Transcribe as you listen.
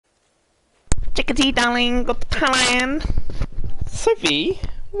Chickadee, darling, go to Thailand. Sophie,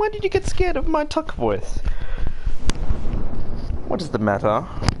 why did you get scared of my tuck voice? What is the matter?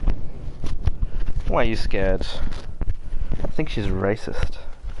 Why are you scared? I think she's racist.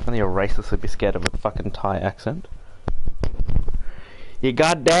 Only a racist would be scared of a fucking Thai accent. You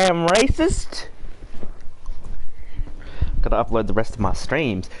goddamn racist! Gotta upload the rest of my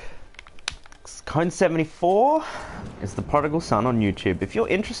streams. Cone74 is the prodigal son on YouTube. If you're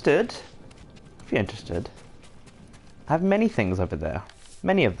interested, I have many things over there.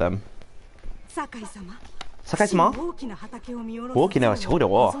 Many of them. Sakai-sama?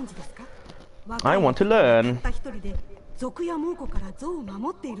 I want to learn.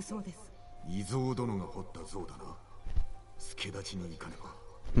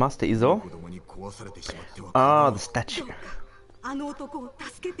 Master Izo? Ah, the statue.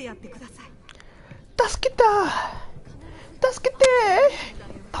 Tasketa! Taskete!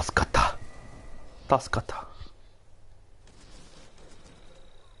 Taskata! Taskata.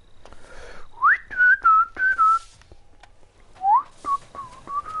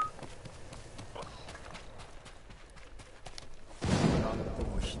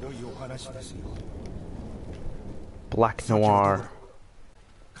 Black Noir.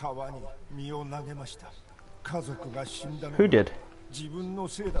 Who did?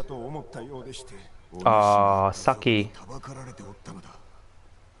 Ah, Saki.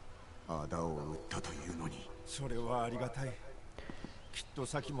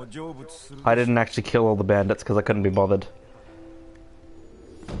 I didn't actually kill all the bandits because I couldn't be bothered.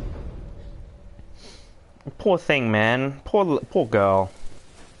 Poor thing, man. Poor girl.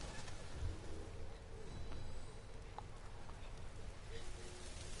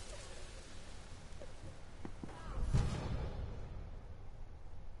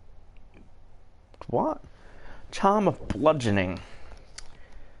 What? Charm of bludgeoning.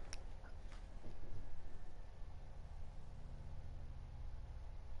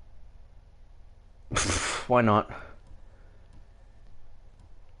 Why not?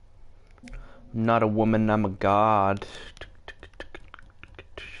 I'm not a woman, I'm a god.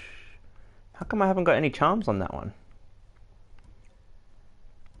 How come I haven't got any charms on that one?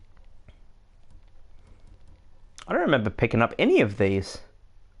 I don't remember picking up any of these.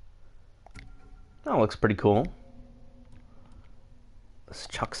 That looks pretty cool. Let's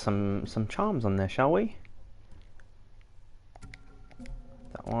chuck some charms on there, shall we?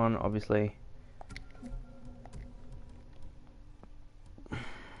 That one, obviously.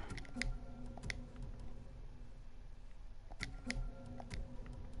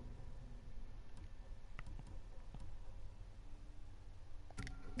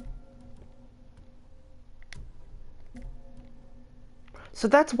 So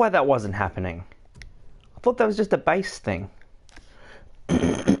that's why that wasn't happening. I thought that was just a base thing.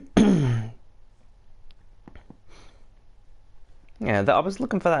 Yeah, I was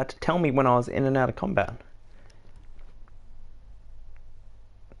looking for that to tell me when I was in and out of combat.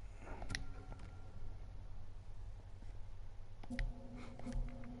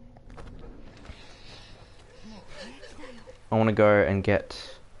 I want to go and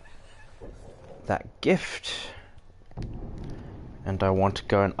get that gift. And I want to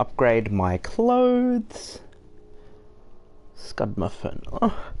go and upgrade my clothes. Scud muffin.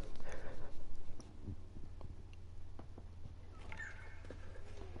 Oh.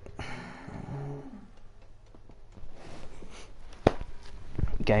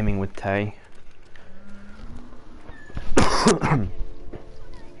 Gaming with Tay.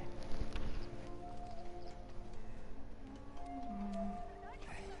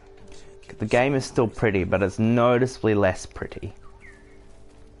 The game is still pretty, but it's noticeably less pretty.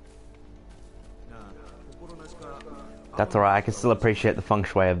 That's alright, I can still appreciate the feng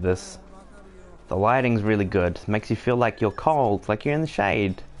shui of this. The lighting's really good. It makes you feel like you're cold, like you're in the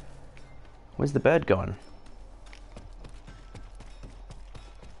shade. Where's the bird going?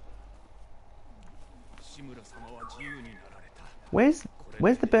 Where's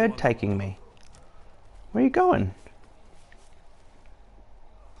the bird taking me? Where are you going?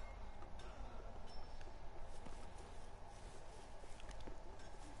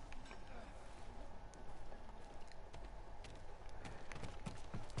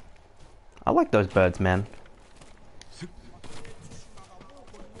 I like those birds, man.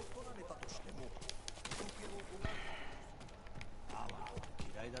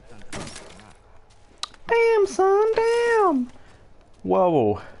 Damn, son, damn!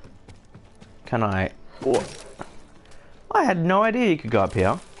 Whoa. Can I... Oh. I had no idea you could go up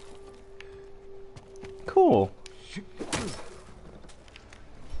here. Cool.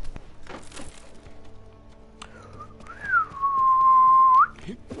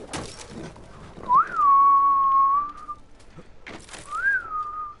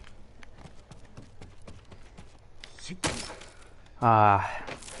 Ah,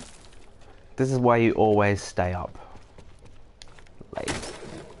 this is why you always stay up late.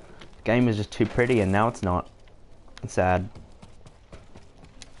 The game is just too pretty and now it's not. It's sad.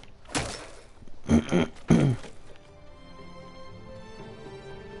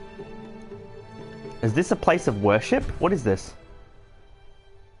 Is this a place of worship? What is this?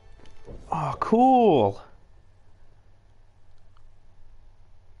 Oh, cool.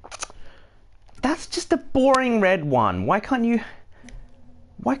 That's just a boring red one. Why couldn't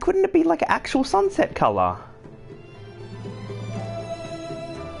it be like actual sunset color?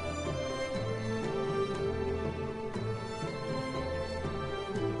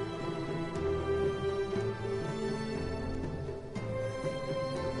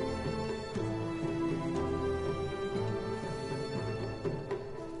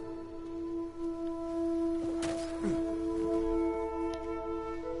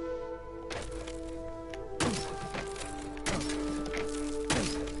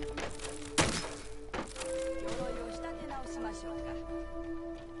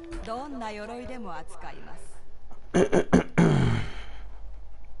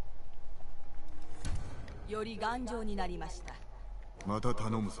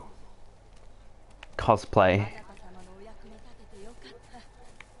 Cosplay.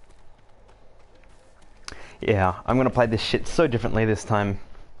 Yeah, I'm gonna play this shit so differently this time.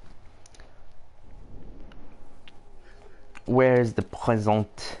 Where's the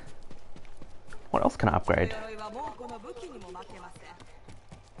present? What else can I upgrade?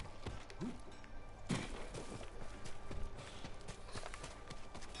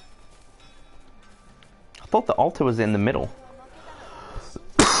 I thought the altar was in the middle.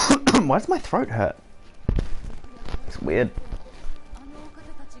 Why does my throat hurt? It's weird.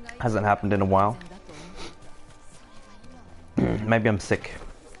 Hasn't happened in a while. Maybe I'm sick.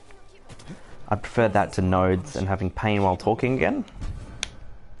 I prefer that to nodes and having pain while talking again.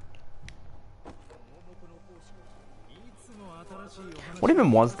 What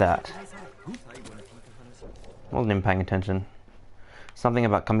even was that? Wasn't even paying attention. Something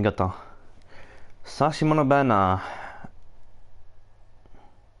about Kamigata. Sashimono Bana.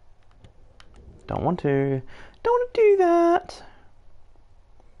 Don't want to do that.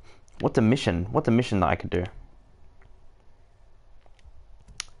 What's a mission? What's a mission that I could do?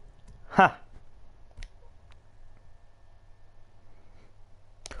 Ha!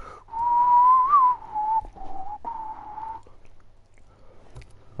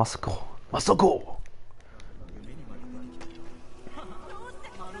 Masako! Masako!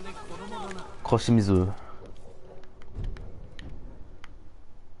 Koshimizu.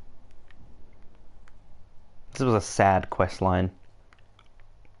 This was a sad quest line.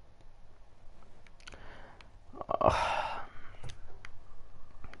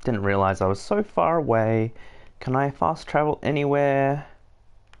 Didn't realize I was so far away. Can I fast travel anywhere?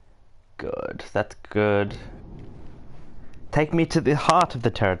 Good, that's good. Take me to the heart of the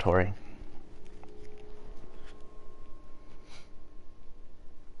territory.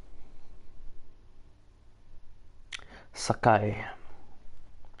 Sakai.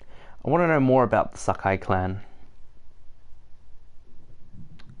 I want to know more about the Sakai clan.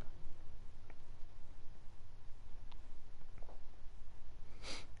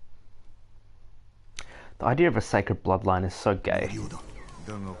 The idea of a sacred bloodline is so gay.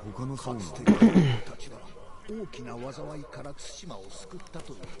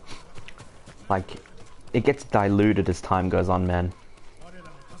 Like, it gets diluted as time goes on, man.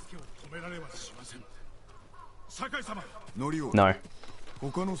 No.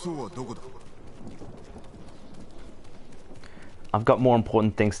 I've got more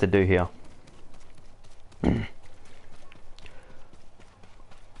important things to do here.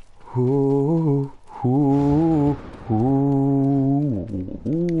 Ooh, ooh, ooh,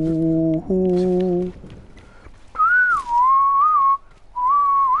 ooh.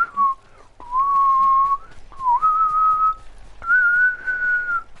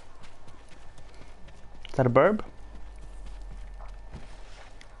 Is that a burb?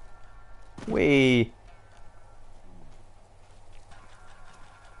 Wee.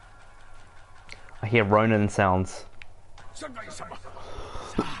 I hear Ronin sounds.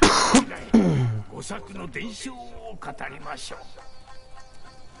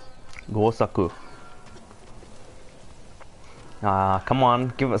 Gosaku. Ah, come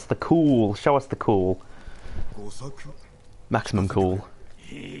on, give us the cool. Show us the cool. Maximum cool.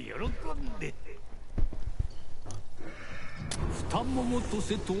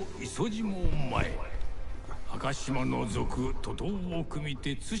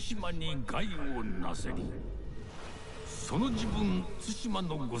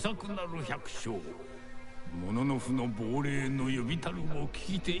 もののふの亡霊の呼びたるを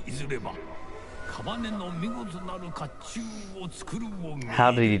聞いていずれば屍の見事なる甲冑を作るを見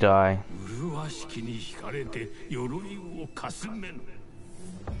How did he die? 麗しきに惹かれて鎧をかすめぬ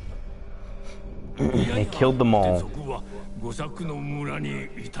They killed them all.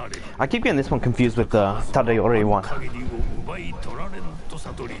 I keep getting this one confused with the Tadayori one.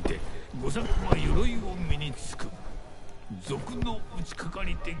 賊の打ちかか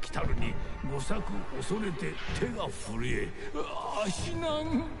りてきたるに御作恐れて手が震え足な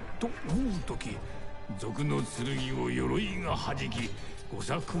んと思うとき賊の剣を鎧が弾き御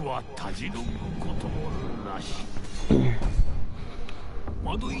作はたじろぐこともなし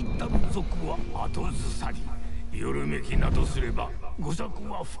惑いったる賊は後ずさり夜めきなどすれば御作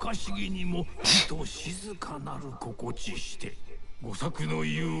は不可思議にもと静かなる心地して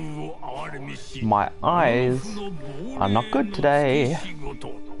My eyes are not good today.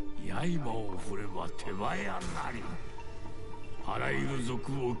 刃を振れば手早なりあらゆる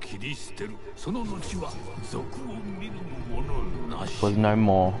賊を切り捨てるその後は賊を見るものなし Was no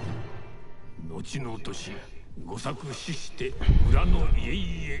more. 後の年御作死して裏の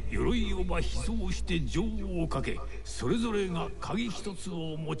家々鎧をば秘蔵して情をかけそれぞれが鍵一つ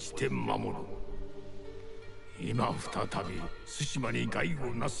を持ちて守る 今再び対馬に害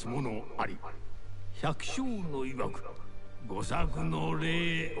をなす者あり百姓の曰く御作の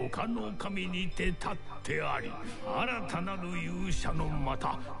霊丘の神にて立ってあり新たなる勇者のま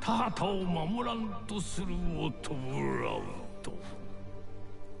た田畑を守らんとするを弔うと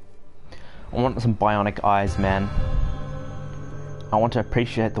I want some bionic eyes, man. I want to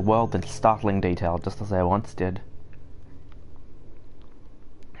appreciate the world in startling detail, just as I once did.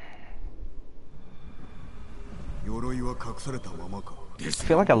 I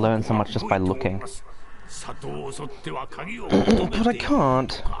feel like I learned so much just by looking. But I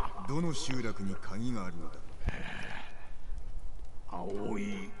can't.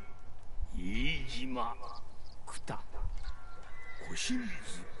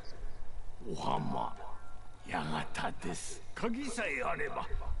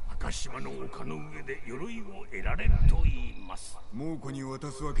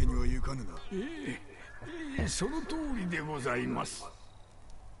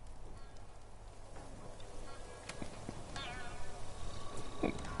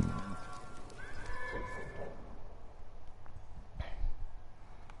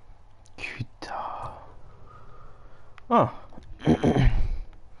 Oh.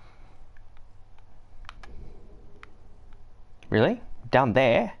 Really? Down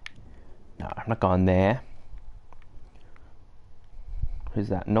there? No, I'm not going there. Who's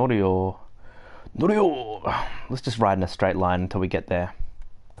that? Norio. Norio! Let's just ride in a straight line until we get there.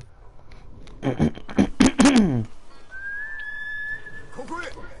 Did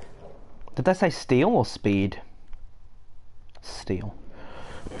they say steel or speed? Steel.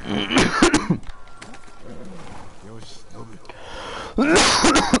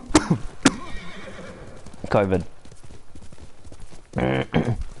 COVID.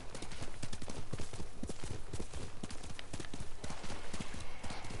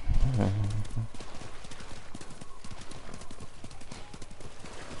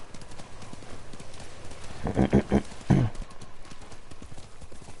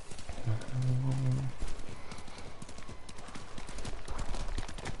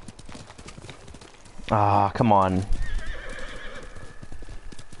 Ah, come on.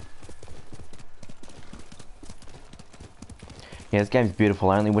 Yeah, this game's beautiful.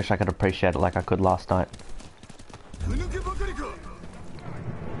 I only wish I could appreciate it like I could last night.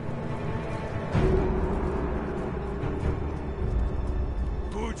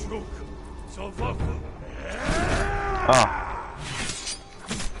 Oh.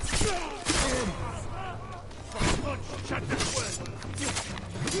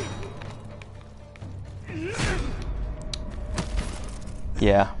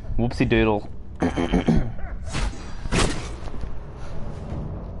 Yeah, whoopsie doodle.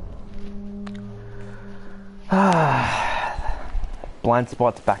 Blind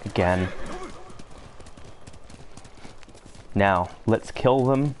spot's back again. Now, let's kill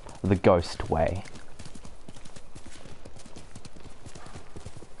them the ghost way.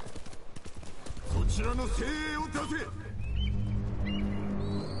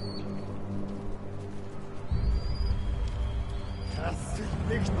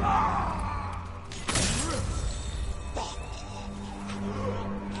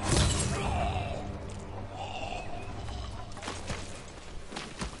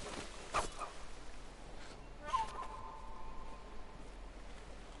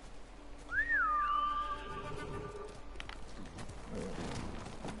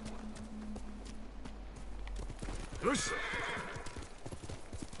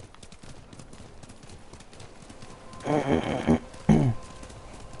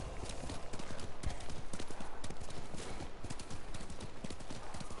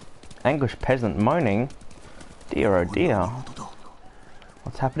 Anguished peasant moaning. Dear oh dear.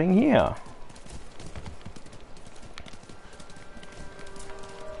 What's happening here?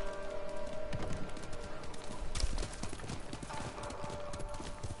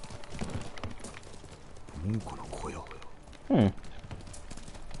 Some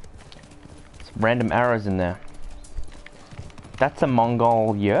random arrows in there. That's a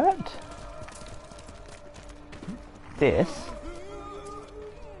Mongol yurt? This?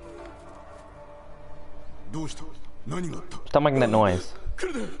 Stop making that noise.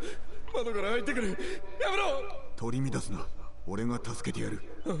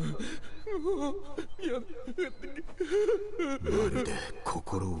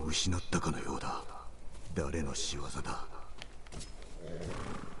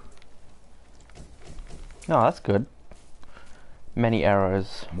 Oh, that's good. Many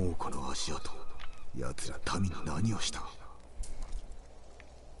arrows.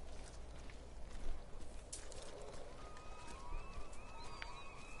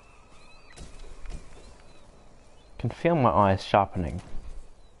 Can feel my eyes sharpening.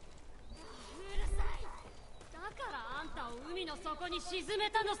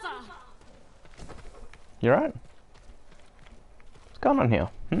 You right? What's going on here?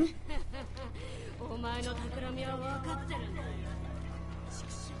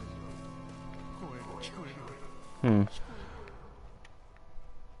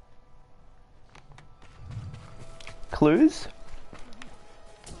 Clues?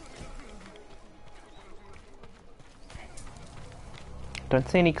 Don't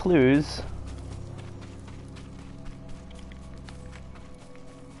see any clues.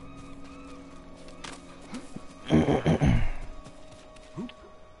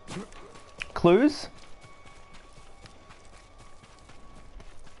 Clues?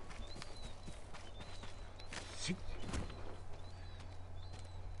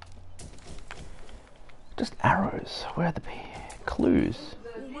 Just arrows. Where are the clues?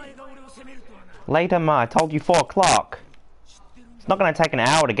 Later, Ma. I told you 4 o'clock. It's not going to take an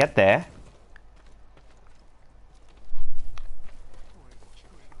hour to get there.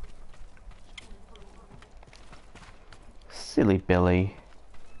 Silly Billy.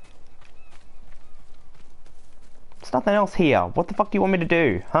 There's nothing else here. What the fuck do you want me to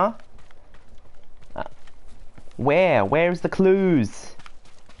do, huh? Where? Where's the clues?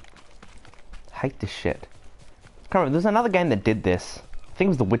 I hate this shit. I can't remember. There's another game that did this. I think it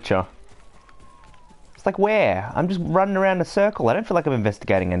was The Witcher. It's like, where? I'm just running around in a circle. I don't feel like I'm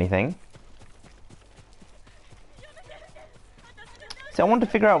investigating anything. See, I wanted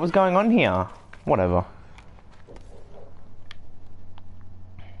to figure out what's going on here. Whatever.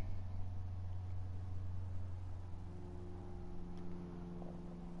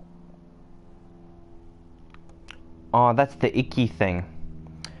 Oh, that's the icky thing.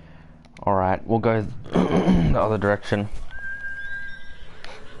 Alright, we'll go the other direction.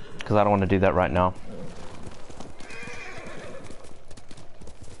 Because I don't want to do that right now.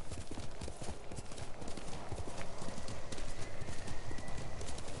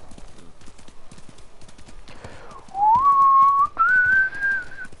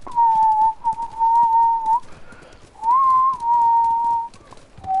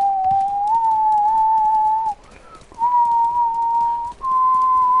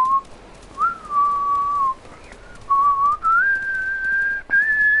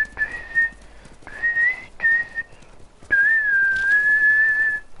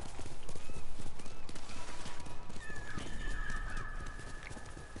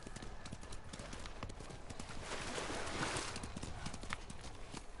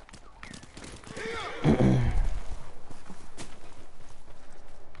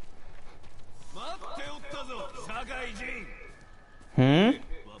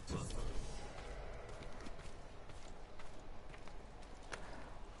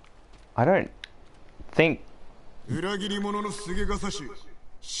 I don't think...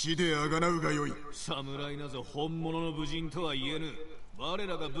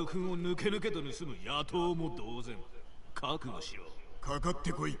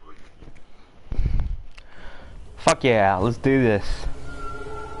 Fuck yeah, let's do this.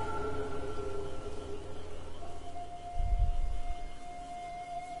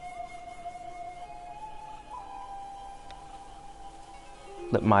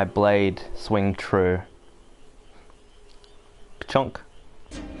 Let my blade swing true. Chunk.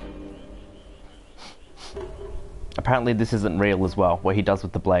 Apparently this isn't real as well, what he does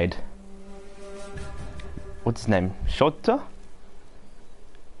with the blade. What's his name? Shota?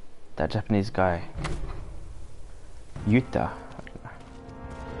 That Japanese guy. Yuta.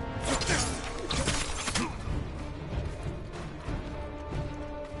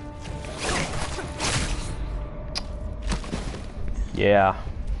 Yeah.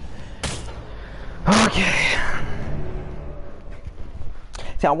 Okay.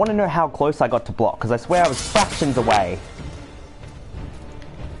 See, I want to know how close I got to block, because I swear I was fractions away.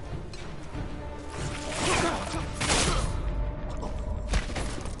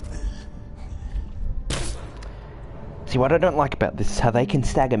 See, what I don't like about this is how they can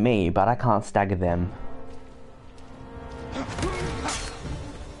stagger me, but I can't stagger them.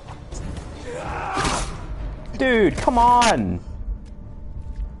 Dude, come on!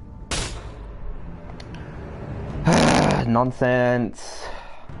 Nonsense.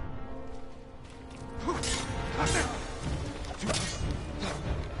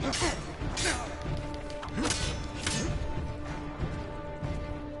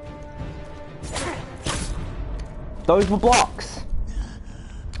 Those were blocks.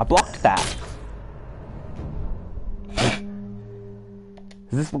 I blocked that. Is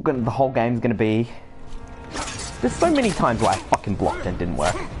this what the whole game's gonna be? There's so many times where I fucking blocked and it didn't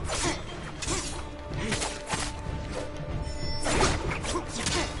work.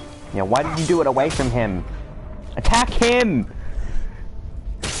 Yeah, why did you do it away from him? Attack him!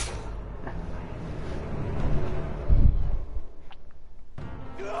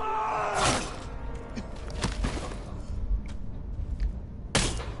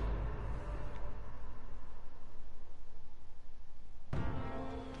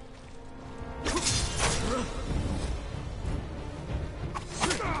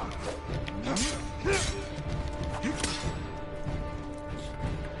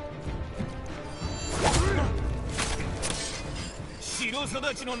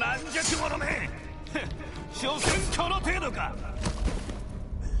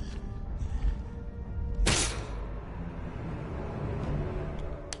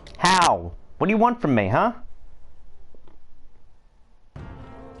 How? What do you want from me, huh?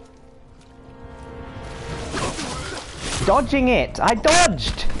 Dodging it! I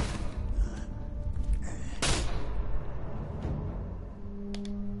dodged!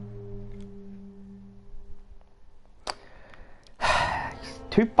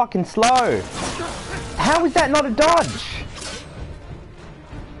 Too fucking slow! How is that not a dodge?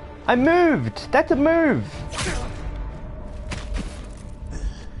 I moved! That's a move!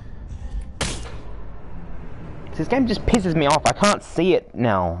 This game just pisses me off. I can't see it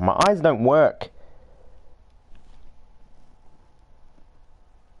now. My eyes don't work.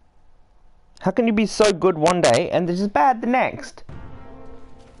 How can you be so good one day and just bad the next?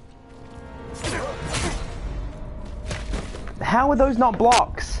 How are those not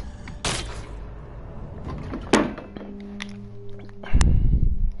blocks?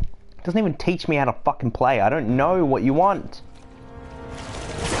 Doesn't even teach me how to fucking play. I don't know what you want.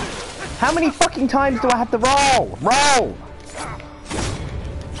 How many fucking times do I have to roll? Roll!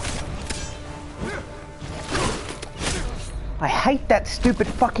 I hate that stupid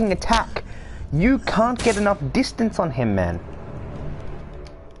fucking attack. You can't get enough distance on him, man.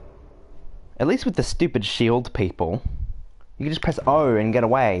 At least with the stupid shield people, you can just press O and get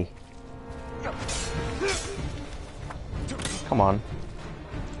away. Come on.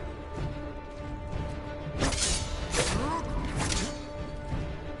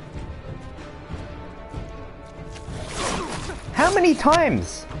 How many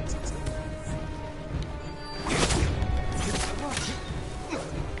times?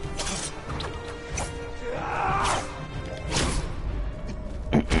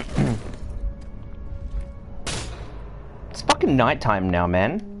 It's fucking nighttime now,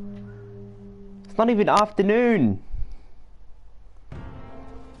 man. It's not even afternoon.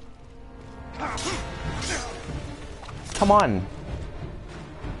 Come on.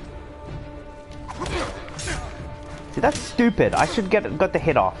 See, that's stupid. I should got the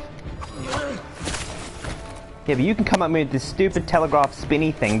hit off. Yeah, but you can come at me with this stupid telegraph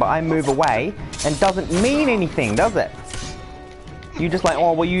spinny thing, but I move away and doesn't mean anything, does it? You just like,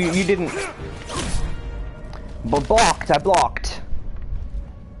 oh, well, you didn't. But blocked, I blocked.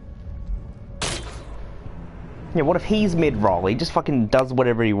 Yeah, what if he's mid-roll? He just fucking does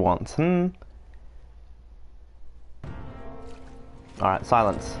whatever he wants, Alright,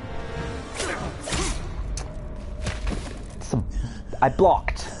 silence. I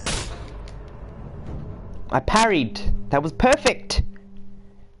blocked. I parried. That was perfect.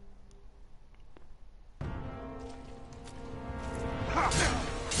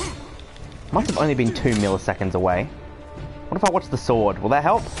 Must have only been 2 milliseconds away. What if I watch the sword? Will that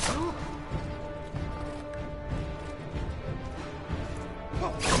help?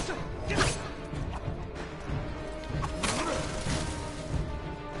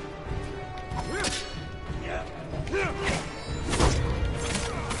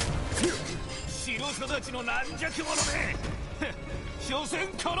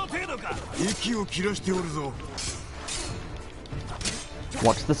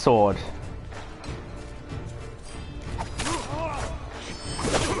 Watch the sword.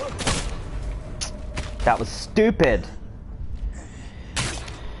 That was stupid.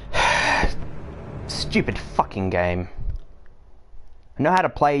 Stupid fucking game. I know how to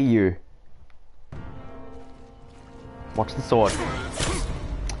play you. Watch the sword.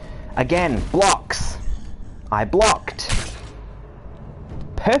 Again, blocks. I blocked.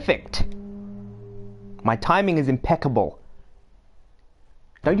 Perfect. My timing is impeccable.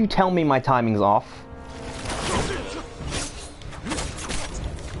 Don't you tell me my timing's off.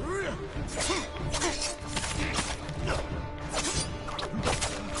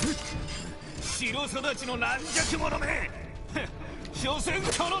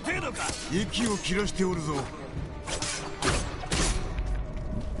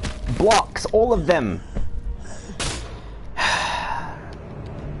 Blocks, all of them.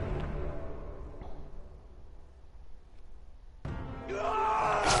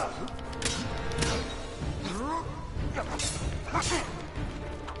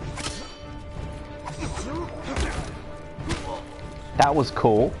 That was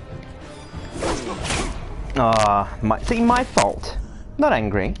cool. My fault. Not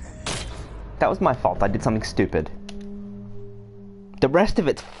angry. That was my fault. I did something stupid. The rest of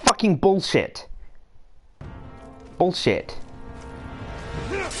it's fucking bullshit. Bullshit.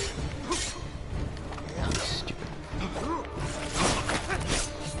 Stupid.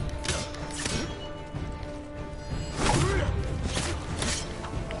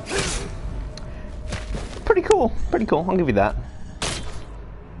 Pretty cool. Pretty cool. I'll give you that.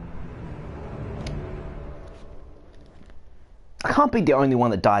 I can't be the only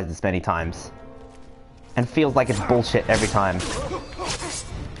one that dies this many times. And feels like it's bullshit every time.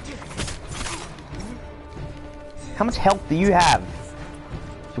 How much health do you have?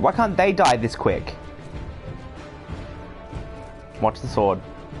 Why can't they die this quick? Watch the sword.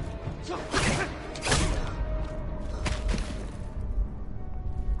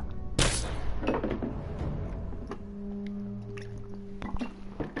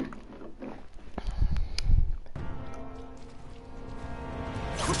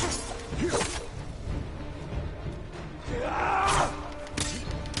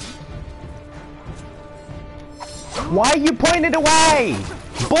 Why are you pointed away?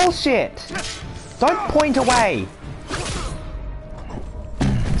 Bullshit! Don't point away!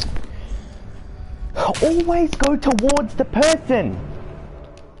 Always go towards the person!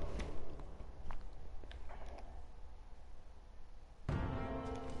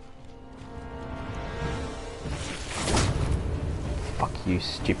 Fuck you,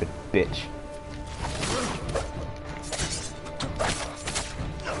 stupid bitch.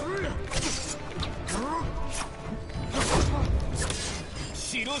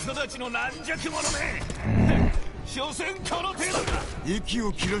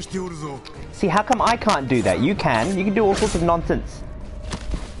 See, how come I can't do that? You can. You can do all sorts of nonsense.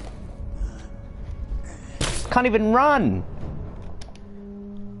 Can't even run.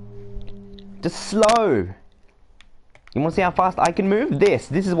 Just slow. You want to see how fast I can move?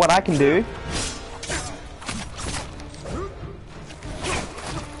 This is what I can do.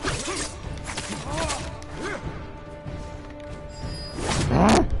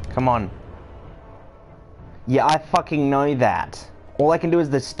 Come on. Yeah, I fucking know that. All I can do is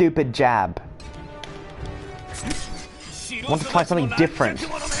the stupid jab. Want to try something different.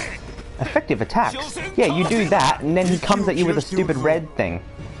 Effective attacks. Yeah, you do that, and then he comes at you with a stupid red thing.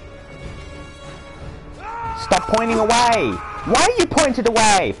 Stop pointing away! Why are you pointed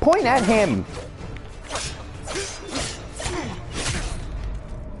away? Point at him!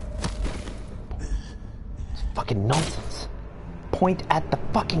 It's fucking nonsense. Point at the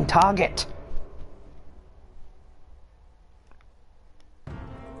fucking target.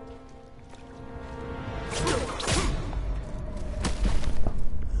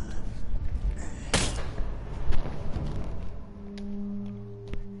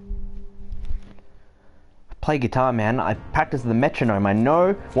 I play guitar, man. I practice the metronome. I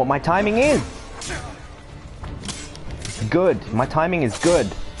know what my timing is. Good. My timing is good.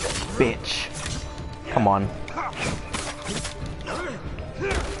 Bitch. Come on.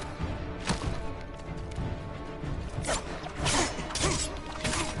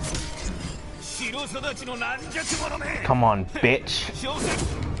 Come on, bitch.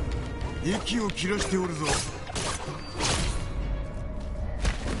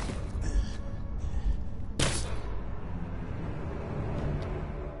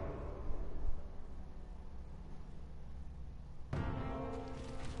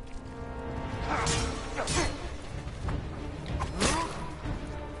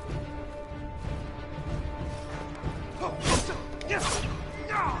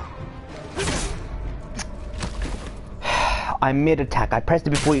 I'm mid-attack. I pressed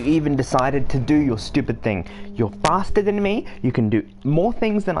it before you even decided to do your stupid thing. You're faster than me. You can do more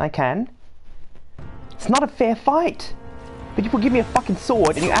things than I can. It's not a fair fight. But you will give me a fucking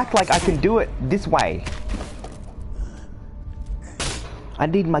sword and you act like I can do it this way. I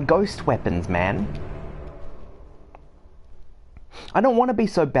need my ghost weapons, man. I don't want to be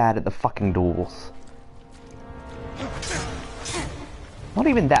so bad at the fucking duels. Not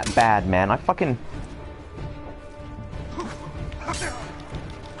even that bad, man. I fucking...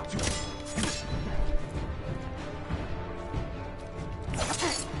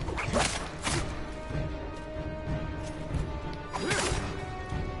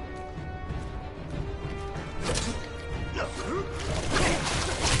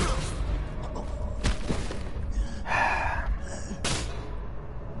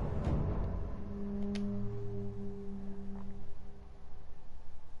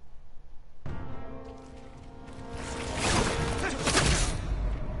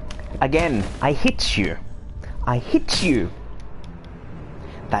 Again, I hit you. I hit you.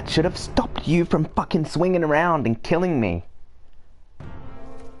 That should have stopped you from fucking swinging around and killing me.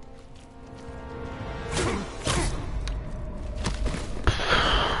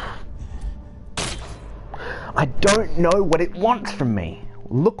 I don't know what it wants from me.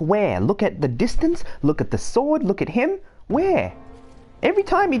 Look where? Look at the distance? Look at the sword? Look at him? Where? Every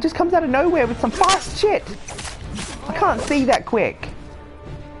time he just comes out of nowhere with some fast shit. I can't see that quick.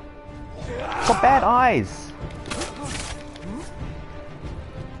 Got bad eyes.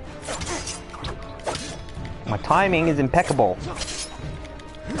 My timing is impeccable.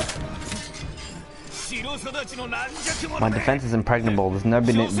 My defense is impregnable. There's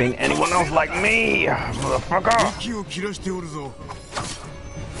never been anyone else like me, motherfucker.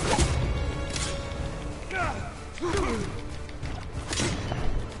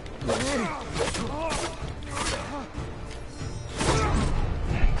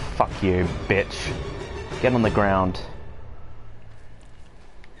 Fuck you, bitch. Get on the ground.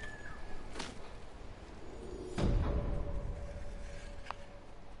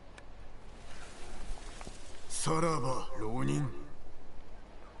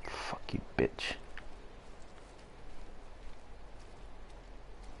 Fuck you, bitch.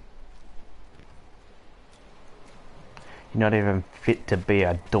 You're not even fit to be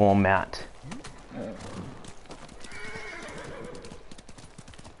a doormat.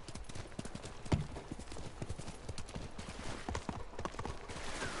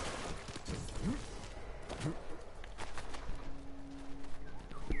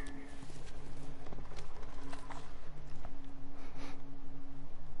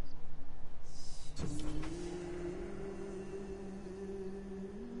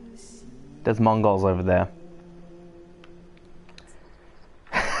 There's Mongols over there.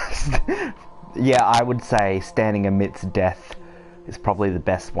 Yeah, I would say standing amidst death is probably the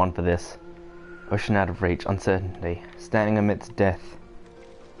best one for this. Ocean out of reach, uncertainty. Standing amidst death.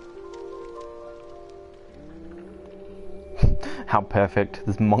 How perfect.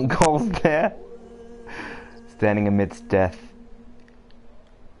 There's Mongols there. Standing amidst death.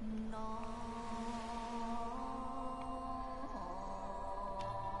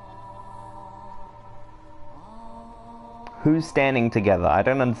 Who's standing together? I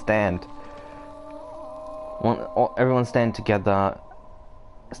don't understand. Everyone stand together.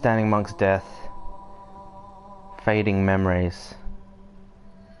 Standing amongst death. Fading memories.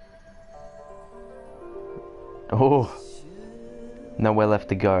 Oh. Nowhere left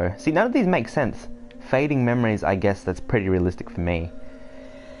to go. See, none of these make sense. Fading memories, I guess that's pretty realistic for me.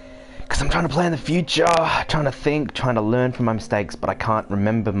 Because I'm trying to plan the future, trying to think, trying to learn from my mistakes, but I can't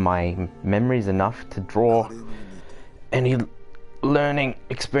remember my memories enough to draw any learning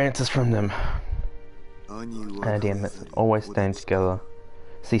experiences from them. And again, always staying together.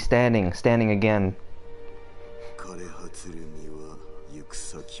 See, standing again.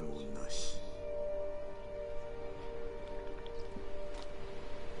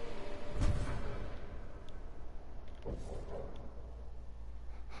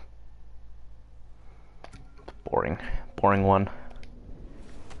 Boring one.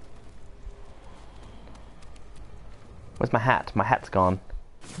 Where's my hat? My hat's gone.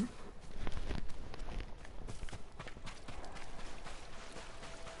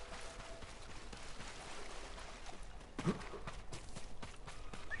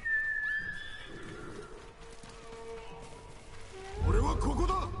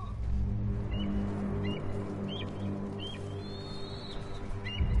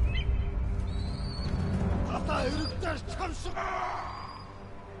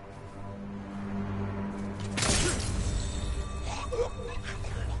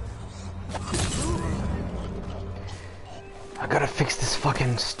 gotta fix this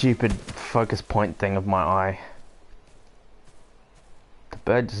fucking stupid focus point thing of my eye. The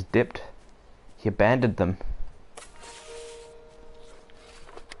bird just dipped. He abandoned them.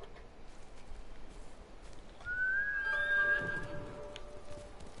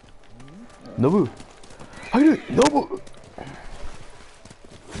 Nobu! Hayır! Nobu!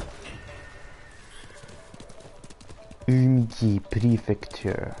 Umji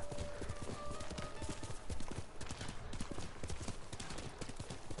Prefecture.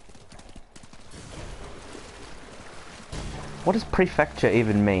 What does prefecture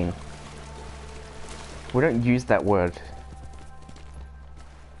even mean? We don't use that word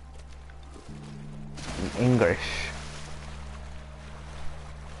in English.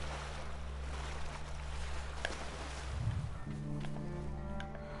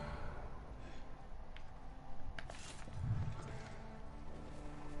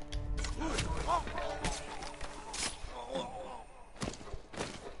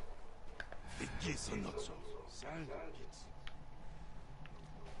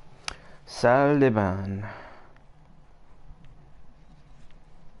 Saliban.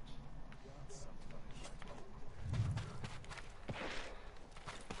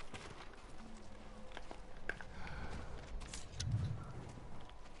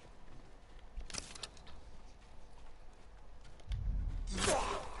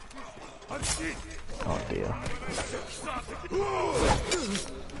 Oh dear.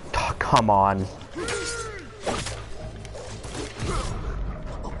 Oh, come on.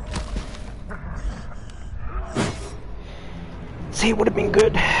 See, it would have been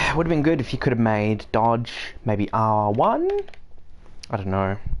good. Would have been good if you could have made dodge, maybe R1? I don't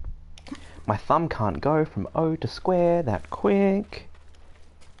know. My thumb can't go from O to square that quick.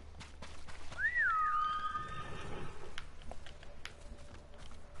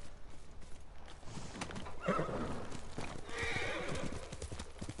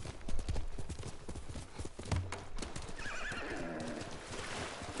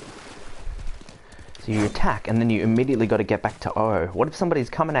 So you attack, and then you immediately got to get back to O. What if somebody's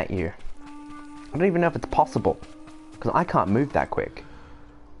coming at you? I don't even know if it's possible, because I can't move that quick.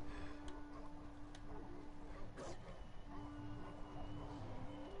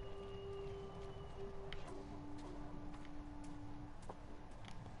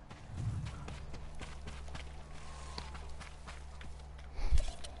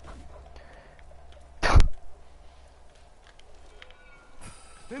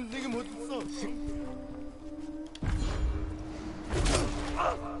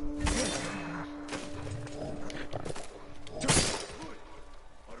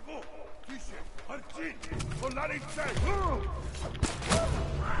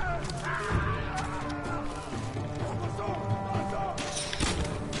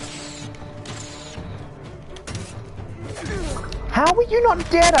 How are you not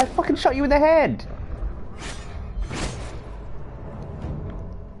dead? I fucking shot you in the head!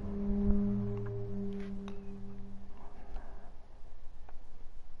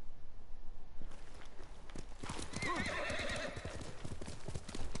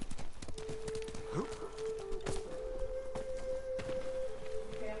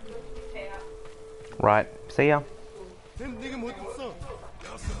 Right, see ya.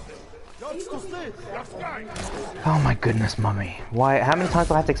 Oh my goodness, Mummy. Why? How many times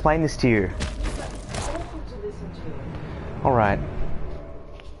do I have to explain this to you? Alright.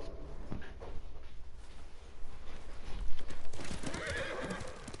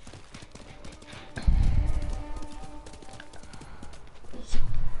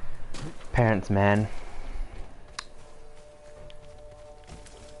 Parents, man.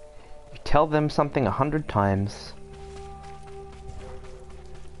 You tell them something 100 times.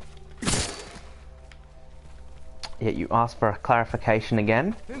 Yet you ask for a clarification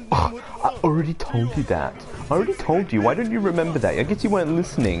again? Oh, I already told you that. I already told you. Why don't you remember that? I guess you weren't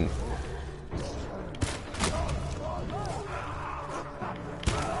listening.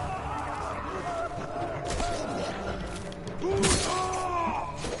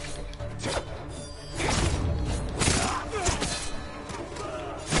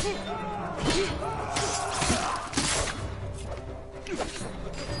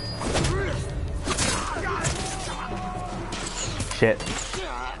 Shit.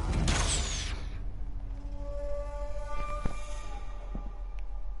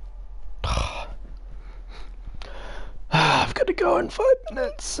 I've got to go in 5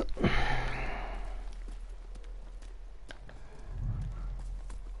 minutes.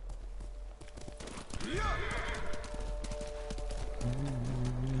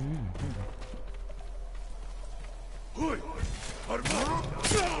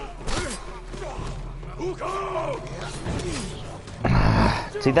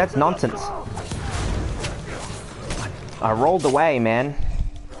 See, that's nonsense. I rolled away, man.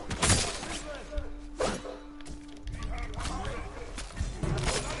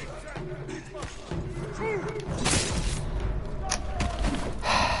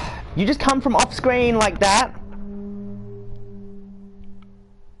 You just come from off screen like that?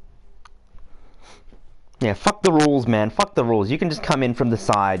 Yeah, fuck the rules, man. Fuck the rules. You can just come in from the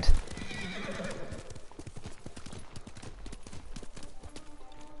side.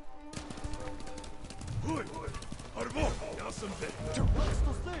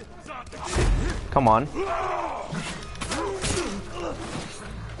 Come on.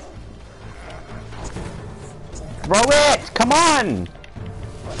 Throw it! Come on!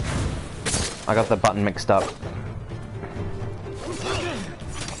 I got the button mixed up.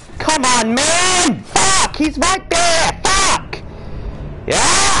 Come on, man! Fuck! He's right there! Fuck!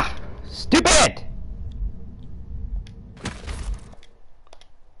 Yeah! Stupid!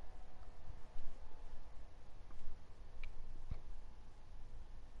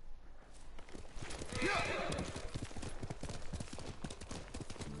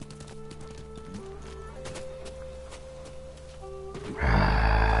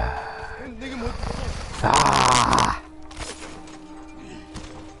 Ah!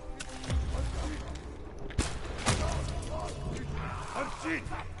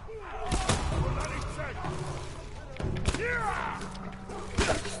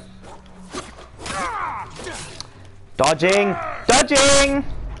 Dodging! Dodging!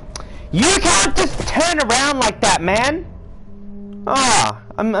 You can't just turn around like that, man! Ah,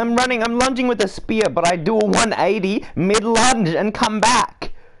 I'm lunging with a spear, but I do a 180 mid-lunge and come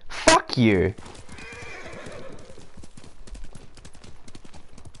back. Fuck you.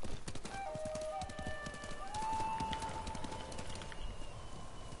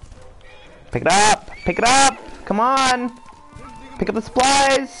 Pick it up! Pick it up! Come on! Pick up the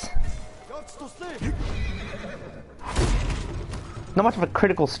supplies! Not much of a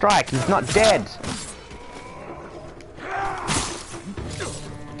critical strike, he's not dead.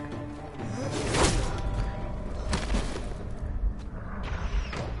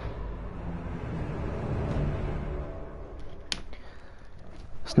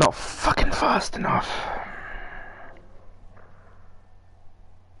 It's not fucking fast enough.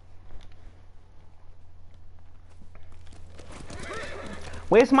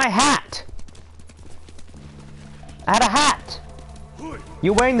 Where's my hat? I had a hat.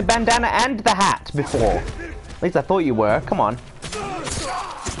 You're wearing the bandana and the hat before. At least I thought you were. Come on.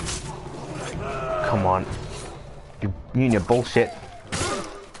 Come on. You and your bullshit.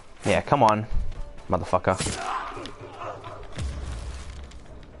 Yeah, come on, motherfucker.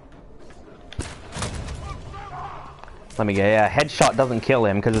 Let me go. Yeah, headshot doesn't kill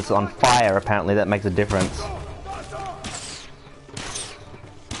him because it's on fire. Apparently, that makes a difference.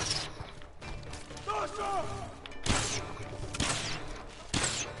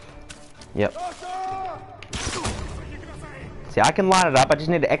 Yep. See, I can line it up. I just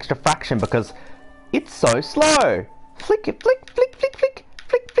need an extra fraction because it's so slow. Flick it, flick, flick, flick, flick,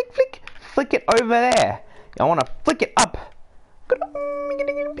 flick, flick, flick. Flick it over there. I want to flick it up. I'm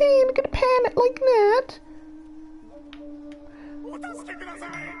gonna pan it like that.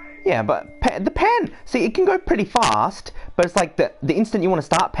 Yeah, but the pan, see, it can go pretty fast, but it's like the instant you want to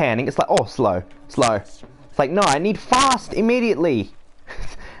start panning, it's like, oh, slow, slow. It's like, no, I need fast immediately.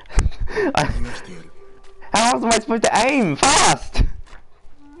 How else am I supposed to aim fast?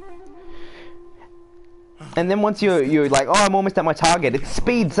 And then once you're like, oh, I'm almost at my target, it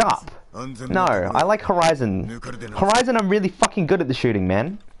speeds up. No, I like Horizon. Horizon, I'm really fucking good at the shooting,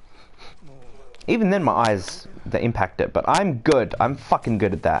 man. Even then, my eyes, they impact it, but I'm good. I'm fucking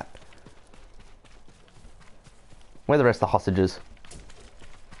good at that. Where are the rest of the hostages?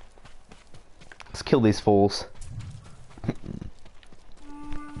 Let's kill these fools.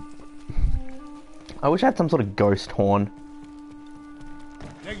 I wish I had some sort of ghost horn.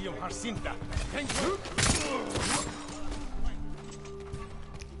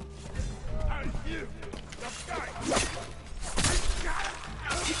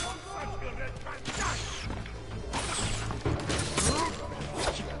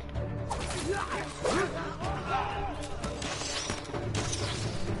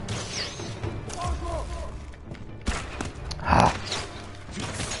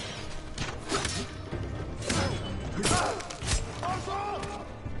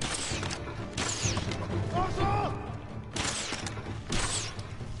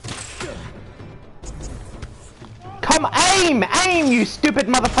 Come aim! Aim, you stupid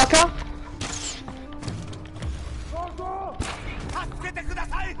motherfucker!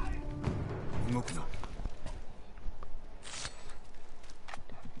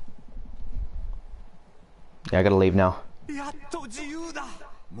 Yeah, I gotta leave now. やっと自由だ。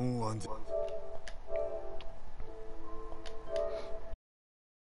もう安全。